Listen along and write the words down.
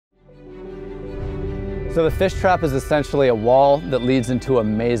So the fish trap is essentially a wall that leads into a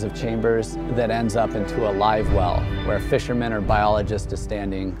maze of chambers that ends up into a live well, where a fisherman or biologist is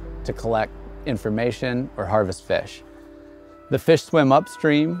standing to collect information or harvest fish. The fish swim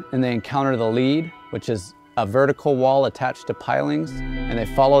upstream and they encounter the lead, which is a vertical wall attached to pilings, and they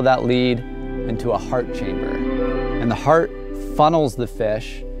follow that lead into a heart chamber. And the heart funnels the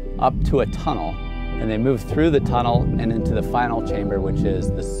fish up to a tunnel, and they move through the tunnel and into the final chamber, which is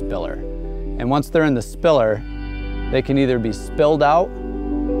the spiller. And once they're in the spiller, they can either be spilled out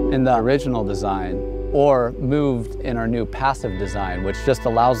in the original design or moved in our new passive design, which just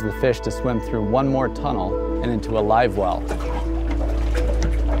allows the fish to swim through one more tunnel and into a live well.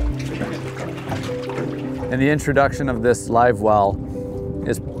 And the introduction of this live well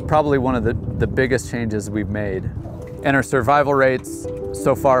is probably one of the biggest changes we've made. And our survival rates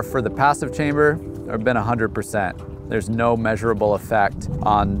so far for the passive chamber have been 100%. There's no measurable effect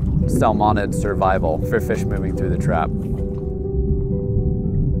on salmonid survival for fish moving through the trap.